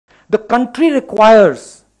The country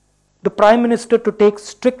requires the Prime Minister to take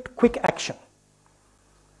strict, quick action.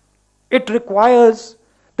 It requires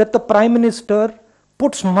that the Prime Minister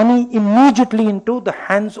puts money immediately into the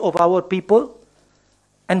hands of our people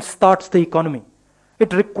and starts the economy.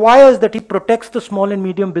 It requires that he protects the small and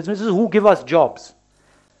medium businesses who give us jobs.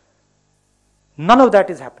 None of that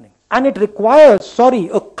is happening. And it requires,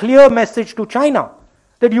 a clear message to China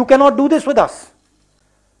that you cannot do this with us.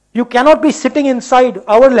 You cannot be sitting inside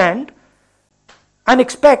our land and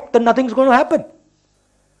expect that nothing's going to happen.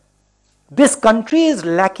 This country is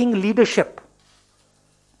lacking leadership.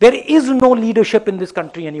 There is no leadership in this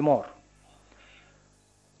country anymore.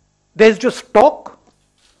 There's just talk.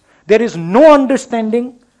 There is no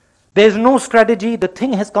understanding. There is no strategy. The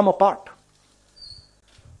thing has come apart.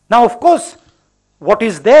 Now, of course, what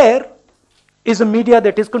is there is a media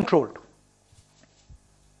that is controlled.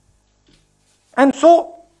 And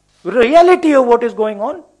so, the reality of what is going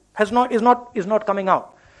on is not coming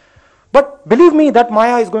out. But believe me, that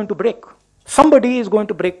Maya is going to break. Somebody is going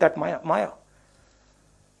to break that Maya.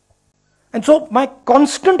 And so my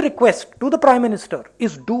constant request to the Prime Minister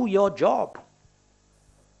is do your job.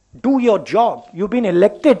 Do your job. You've been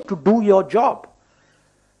elected to do your job.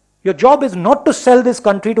 Your job is not to sell this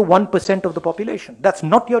country to 1% of the population. That's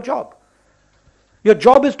not your job. Your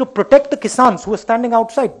job is to protect the Kisans who are standing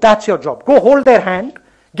outside. That's your job. Go hold their hand,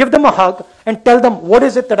 give them a hug, and tell them, what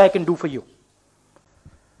is it that I can do for you?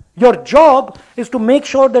 Your job is to make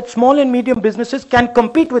sure that small and medium businesses can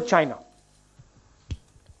compete with China.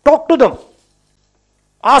 Talk to them.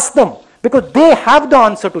 Ask them, because they have the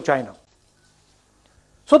answer to China.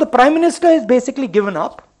 So the Prime Minister is basically given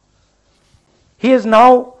up. He is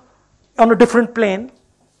now on a different plane.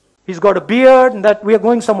 He's got a beard, and that we are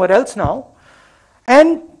going somewhere else now.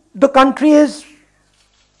 And the country is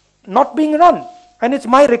not being run. And it's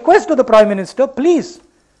my request to the Prime Minister, please,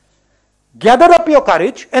 gather up your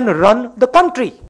courage and run the country.